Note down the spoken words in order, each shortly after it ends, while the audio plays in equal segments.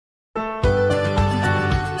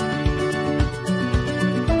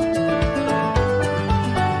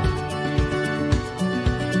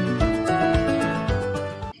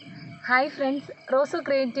Hi friends, റോസോ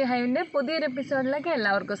creative ഹൈവിൻ്റെ പുതിയൊരു എപ്പിസോഡിലേക്ക്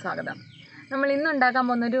എല്ലാവർക്കും സ്വാഗതം. നമ്മൾ ഇന്ന് ഉണ്ടാക്കാൻ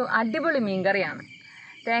പോകുന്നൊരു അടിപൊളി മീൻകറിയാണ്.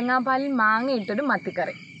 തേങ്ങാപ്പാലിൽ മാങ്ങയിട്ടൊരു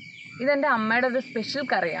മത്തിക്കറി. ഇതെൻ്റെ അമ്മയുടെ ഒരു സ്പെഷ്യൽ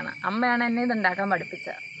കറിയാണ്. അമ്മയാണ് എന്നെ ഇതുണ്ടാക്കാൻ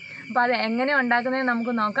പഠിപ്പിച്ചത്. അപ്പോൾ അത് എങ്ങനെ ഉണ്ടാക്കുന്നതെന്ന്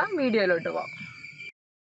നമുക്ക് നോക്കാം. വീഡിയോയിലോട്ട് പോകാം.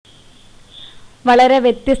 വളരെ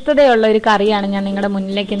വ്യത്യസ്തതയുള്ള ഒരു കറിയാണ് ഞാൻ നിങ്ങളുടെ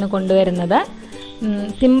മുന്നിലേക്ക് ഇന്ന് കൊണ്ടുവരുന്നത്.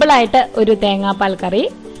 സിമ്പിളായിട്ട് ഒരു തേങ്ങാപ്പാൽ കറി,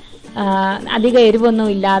 അധികം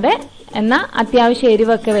എരിവൊന്നും ഇല്ലാതെ എന്നാൽ അത്യാവശ്യം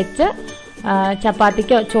എരിവൊക്കെ വെച്ച്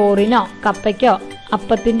ചപ്പാത്തിക്കോ ചോറിനോ കപ്പയ്ക്കോ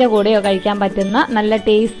അപ്പത്തിൻ്റെ കൂടെയോ കഴിക്കാൻ പറ്റുന്ന നല്ല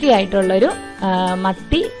ടേസ്റ്റി ആയിട്ടുള്ളൊരു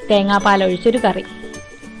മത്തി തേങ്ങാപ്പാൽ ഒഴിച്ചൊരു കറി.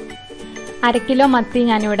 1/2 കിലോ മത്തി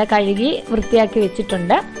ഞാനിവിടെ കഴുകി വൃത്തിയാക്കി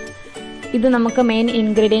വെച്ചിട്ടുണ്ട്. ഇത് നമുക്ക് മെയിൻ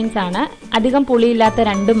ഇൻഗ്രീഡിയൻസ് ആണ്. അധികം പുളിയില്ലാത്ത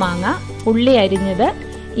 2 മാങ്ങ, ഉള്ളി അരിഞ്ഞത്,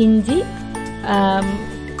 ഇഞ്ചി,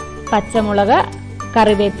 പച്ചമുളക്,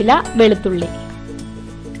 കറിവേപ്പില, വെളുത്തുള്ളി.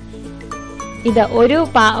 ഇത്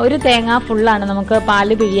ഒരു തേങ്ങ ഫുള്ളാണ് നമുക്ക്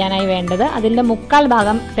പാല് പിഴിയാനായി വേണ്ടത്. അതിൻ്റെ 1/4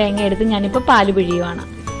 ഭാഗം തേങ്ങ എടുത്ത് ഞാനിപ്പോൾ പാല് പിഴിയുവാണ്.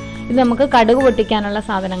 ഇത് നമുക്ക് കടുക് പൊട്ടിക്കാനുള്ള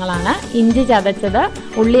സാധനങ്ങളാണ്. ഇഞ്ചി ചതച്ചത്,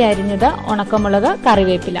 ഉള്ളി അരിഞ്ഞത്, ഉണക്കമുളക്,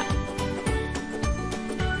 കറിവേപ്പില.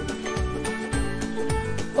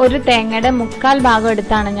 ഒരു തേങ്ങയുടെ 1/4 ഭാഗം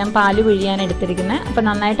എടുത്താണ് ഞാൻ പാല് പിഴിയാൻ എടുത്തിരിക്കുന്നത്. അപ്പം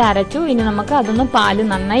നന്നായിട്ട് അരച്ചു. ഇനി നമുക്ക് അതൊന്ന് പാല്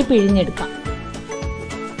നന്നായി പിഴിഞ്ഞെടുക്കാം.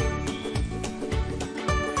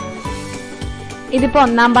 ഇതിപ്പോൾ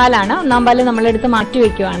 1/4 പാലാണ്. 1/4 പാല് നമ്മളെടുത്ത് മാറ്റി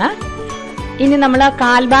വെക്കുവാണ്. ഇനി നമ്മൾ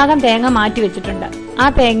 1/4 ഭാഗം തേങ്ങ മാറ്റി വെച്ചിട്ടുണ്ട്. ആ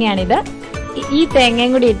തേങ്ങയാണിത്. ഈ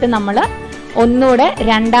തേങ്ങയും കൂടി ഇട്ട് നമ്മൾ ഒന്നുകൂടെ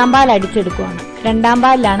 2/2 പാൽ അടിച്ചെടുക്കുവാണ്. 2/2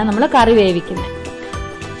 പാലിലാണ് നമ്മൾ കറി വേവിക്കുന്നത്.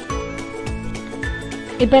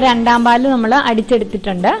 ഇപ്പൊ 2/2 പാല് നമ്മൾ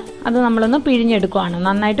അടിച്ചെടുത്തിട്ടുണ്ട്. അത് നമ്മളൊന്ന് പിഴിഞ്ഞെടുക്കുവാണ്.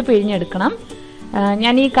 നന്നായിട്ട് പിഴിഞ്ഞെടുക്കണം.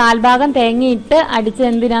 ഞാൻ ഈ 1/4 ഭാഗം തേങ്ങ ഇട്ട് അടിച്ചത്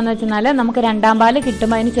എന്തിനാന്ന് വെച്ചാൽ നമുക്ക് 2/2 പാല്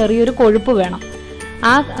കിട്ടുമ്പോൾ അതിന് ചെറിയൊരു കൊഴുപ്പ് വേണം.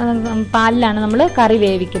 ആ പാലിലാണ് നമ്മൾ കറി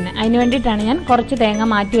വേവിക്കുന്നത്. അതിന് വേണ്ടിയിട്ടാണ് ഞാൻ കുറച്ച് തേങ്ങ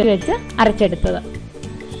മാറ്റി വെച്ച് അരച്ചെടുത്തത്.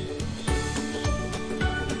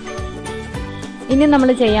 ഇനി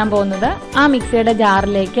നമ്മൾ ചെയ്യാൻ പോകുന്നത് ആ മിക്സിയുടെ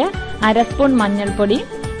ജാറിലേക്ക് 1/2 സ്പൂൺ മഞ്ഞൾപ്പൊടി,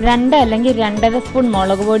 2 അല്ലെങ്കിൽ 2.5 സ്പൂൺ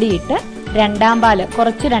മുളക് പൊടി ഇട്ട് 2/2 പാല്,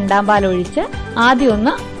 കുറച്ച് 2/2 പാൽ ഒഴിച്ച് ആദ്യം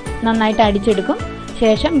ഒന്ന് നന്നായിട്ട് അടിച്ചെടുക്കും.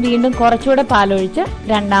 ശേഷം വീണ്ടും കുറച്ചുകൂടെ പാലൊഴിച്ച്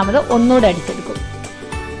രണ്ടാമത് ഒന്നുകൂടെ അടിച്ചെടുക്കും.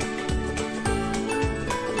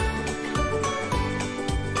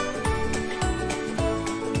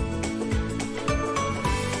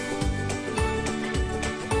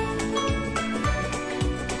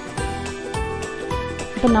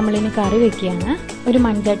 അപ്പം നമ്മളിനി കറി വെക്കുകയാണ്. ഒരു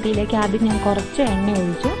മൺചട്ടിയിലേക്ക് ആദ്യം ഞാൻ കുറച്ച് എണ്ണ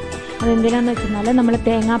ഒഴിച്ചു. അതെന്തിനാന്ന് വെച്ചാൽ നമ്മൾ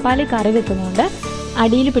തേങ്ങാപ്പാൽ കറി വെക്കുന്നതുകൊണ്ട്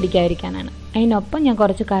അടിയിൽ പിടിക്കാതിരിക്കാനാണ്. അതിനൊപ്പം ഞാൻ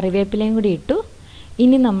കുറച്ച് കറിവേപ്പിലയും കൂടി ഇട്ടു.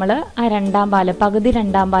 ഇനി നമ്മൾ ആ 2/2 പാല്, പകുതി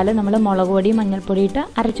 2/2 പാല് നമ്മൾ മുളക് പൊടി മഞ്ഞൾപ്പൊടി ഇട്ട്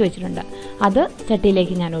അരച്ചു വെച്ചിട്ടുണ്ട്. അത്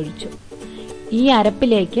ചട്ടിയിലേക്ക് ഞാൻ ഒഴിച്ചു. ഈ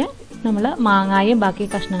അരപ്പിലേക്ക് നമ്മൾ മാങ്ങായും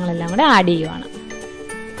ബാക്കി കഷ്ണങ്ങളെല്ലാം കൂടെ ആഡ് ചെയ്യുവാണ്.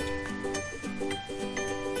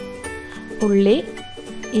 ഉള്ളി,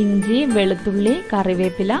 ഇഞ്ചി, വെളുത്തുള്ളി,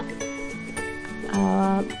 കറിവേപ്പില,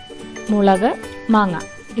 മുളക്, മാങ്ങ,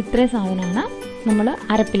 ഇത്രയും സാധനമാണ് നമ്മൾ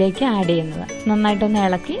അരപ്പിലേക്ക് ആഡ് ചെയ്യുന്നത്. നന്നായിട്ടൊന്ന്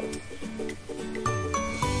ഇളക്കി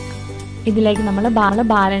ഇതിലേക്ക് നമ്മൾ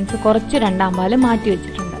ബാലൻസ് കുറച്ച് 2/2 പാല് മാറ്റി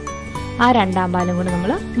വെച്ചിട്ടുണ്ട്. ആ 2/2 പാലും കൂടി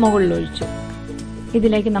നമ്മൾ മുകളിൽ ഒഴിച്ചു.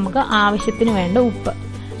 ഇതിലേക്ക് നമുക്ക് ആവശ്യത്തിന് വേണ്ട ഉപ്പ്.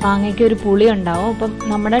 മാങ്ങയ്ക്ക് ഒരു പുളി ഉണ്ടാവും. അപ്പം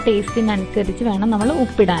നമ്മുടെ ടേസ്റ്റിനനുസരിച്ച് വേണം നമ്മൾ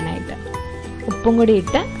ഉപ്പിടാനായിട്ട്. ഉപ്പും കൂടി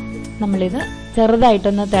ഇട്ട് നമ്മളിത്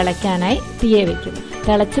ചെറുതായിട്ടൊന്ന് തിളയ്ക്കാനായി തീയെ വെക്കും.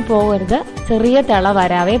 തിളച്ച് പോകരുത്, ചെറിയ തിള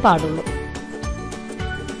വരാവേ പാടുള്ളൂ.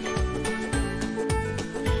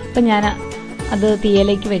 ഇപ്പം ഞാൻ അത്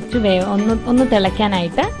തീയിലേക്ക് വെച്ചു ഒന്ന്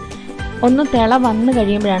തിളയ്ക്കാനായിട്ട്. ഒന്ന് തിള വന്നു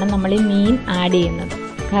കഴിയുമ്പോഴാണ് നമ്മൾ ഈ മീൻ ആഡ് ചെയ്യുന്നത്.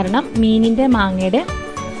 കാരണം മീനിൻ്റെ മാങ്ങയുടെ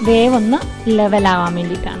വേവൊന്ന് ലെവലാവാൻ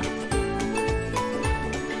വേണ്ടിയിട്ടാണ്.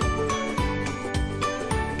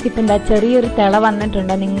 ഇപ്പം എന്താ ചെറിയൊരു തിള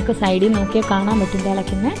വന്നിട്ടുണ്ട്. നിങ്ങൾക്ക് സൈഡിൽ നോക്കിയാൽ കാണാൻ പറ്റും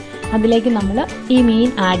തിളയ്ക്കുന്നത്. അതിലേക്ക് നമ്മൾ ഈ മീൻ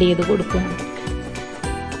ആഡ് ചെയ്ത് കൊടുക്കുകയാണ്.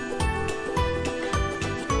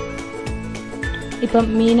 ഇപ്പം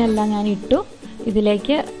മീനെല്ലാം ഞാൻ ഇട്ടു.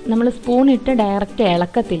 ഇതിലേക്ക് നമ്മൾ സ്പൂൺ ഇട്ട് ഡയറക്റ്റ്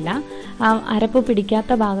ഇളക്കത്തില്ല. ആ അരപ്പ്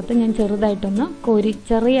പിടിക്കാത്ത ഭാഗത്ത് ഞാൻ ചെറുതായിട്ടൊന്ന് കോരി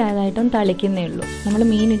ചെറിയതായിട്ടൊന്ന് തളിക്കുന്നേ ഉള്ളൂ. നമ്മൾ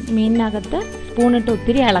മീനിനകത്ത് സ്പൂണിട്ട്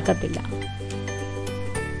ഒത്തിരി ഇളക്കത്തില്ല.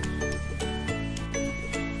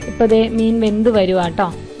 ഇപ്പോൾ ദേ മീൻ വെന്ത് വരുവാ കേട്ടോ,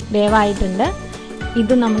 വേവായിട്ടുണ്ട്.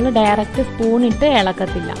 ഇത് നമ്മൾ ഡയറക്റ്റ് സ്പൂണിട്ട്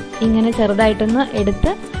ഇളക്കത്തില്ല. ഇങ്ങനെ ചെറുതായിട്ടൊന്ന്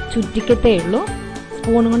എടുത്ത് ചുറ്റിക്കത്തേ ഉള്ളൂ,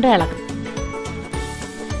 സ്പൂൺ കൊണ്ട് ഇളക്കും.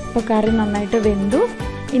 ഇപ്പോൾ കറി നന്നായിട്ട് വെന്തു.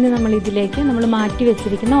 ഇനി നമ്മൾ ഇതിലേക്ക് നമ്മൾ മാറ്റി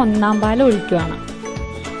വെച്ചിരിക്കുന്ന 1/4 പാൽ ഒഴിക്കുകയാണ്.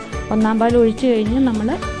 1/4 പാൽ ഒഴിച്ചു കഴിഞ്ഞ് നമ്മൾ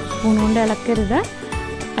സ്പൂൺ കൊണ്ട് ഇളക്കരുത്.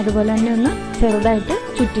 അതുപോലെ തന്നെ ഒന്ന് ചെറുതായിട്ട്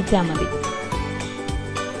ചുറ്റിച്ചാൽ മതി.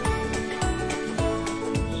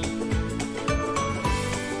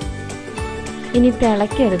 ഇനി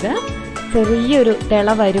തിളയ്ക്കരുത്. ചെറിയൊരു തിള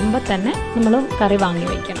വരുമ്പോൾ തന്നെ നമ്മൾ കറി വാങ്ങി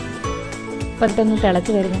വയ്ക്കണം. പെട്ടെന്ന്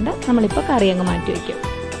തിളച്ച് വരുന്നുണ്ട്. നമ്മളിപ്പോൾ കറി അങ്ങ് മാറ്റി വയ്ക്കും.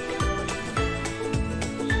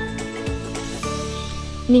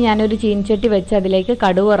 ഇനി ഞാനൊരു ചീനച്ചട്ടി വെച്ച് അതിലേക്ക്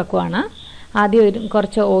കടുക് വറക്കുവാണ്. ആദ്യം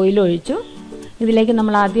കുറച്ച് ഓയിൽ ഒഴിച്ചു. ഇതിലേക്ക്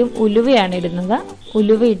നമ്മൾ ആദ്യം ഉലുവയാണ് ഇടുന്നത്.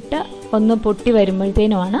 ഉലുവ ഇട്ട് ഒന്ന് പൊട്ടി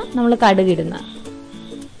വരുമ്പോഴത്തേനുമാണ് നമ്മൾ കടുക് ഇടുന്നത്.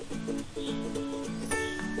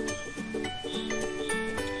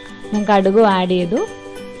 ഞാൻ കടുകും ആഡ് ചെയ്തു.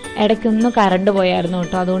 ഇടയ്ക്കൊന്ന് കറണ്ട് പോയായിരുന്നു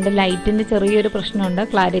കേട്ടോ, അതുകൊണ്ട് ലൈറ്റിൻ്റെ ചെറിയൊരു പ്രശ്നമുണ്ട്,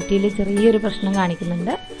 ക്ലാരിറ്റിയിൽ ചെറിയൊരു പ്രശ്നം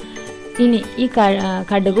കാണിക്കുന്നുണ്ട്. ഇനി ഈ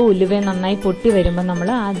കടുക് ഉലുവയും നന്നായി പൊട്ടി വരുമ്പോൾ നമ്മൾ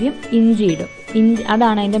ആദ്യം ഇഞ്ചി ഇടും.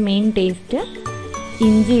 അതാണ് അതിൻ്റെ മെയിൻ ടേസ്റ്റ്.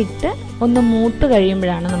 ഇഞ്ചി ഇട്ട് ഒന്ന് മൂത്ത്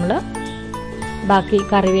കഴിയുമ്പോഴാണ് നമ്മൾ ബാക്കി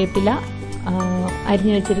കറിവേപ്പില,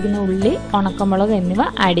 അരിഞ്ഞു വെച്ചിരിക്കുന്ന ഉള്ളി, ഉണക്കമുളക് എന്നിവ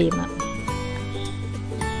ആഡ് ചെയ്യുന്നത്.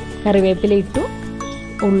 കറിവേപ്പില ഇട്ടു,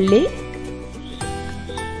 ഉള്ളി,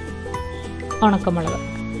 ഉണക്കമുളക്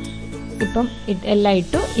ഇപ്പം എല്ലാം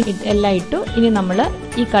ഇട്ടു. ഇനി നമ്മൾ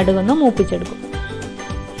ഈ കടുകൊന്ന് മൂപ്പിച്ചെടുക്കും.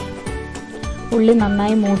 ഉള്ളി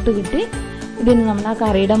നന്നായി മൂത്ത് കിട്ടി. ഇതിന് നമ്മൾ ആ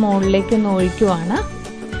കറിയുടെ മുകളിലേക്ക് ഒന്ന് ഒഴിക്കുവാണ്.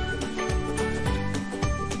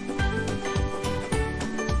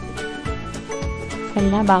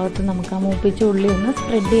 എല്ലാ ഭാഗത്തും നമുക്ക് ആ മൂപ്പിച്ച ഉള്ളി ഒന്ന്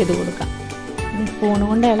സ്പ്രെഡ് ചെയ്ത് കൊടുക്കാം. സ്പൂൺ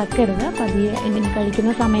കൊണ്ട് ഇളക്കരുത്, പതിയെ ഇനി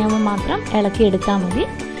കഴിക്കുന്ന സമയമാകുമ്പോൾ മാത്രം ഇളക്കിയെടുത്താൽ മതി.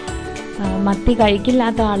 മത്തി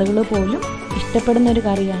കഴിക്കില്ലാത്ത ആളുകൾ പോലും ഇഷ്ടപ്പെടുന്നൊരു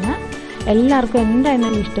കറിയാണ്. എല്ലാവർക്കും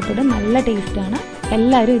എന്തായാലും ഇഷ്ടപ്പെടും, നല്ല ടേസ്റ്റാണ്.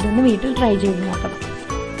 എല്ലാവരും ഇതൊന്ന് വീട്ടിൽ ട്രൈ ചെയ്ത് നോക്കണം.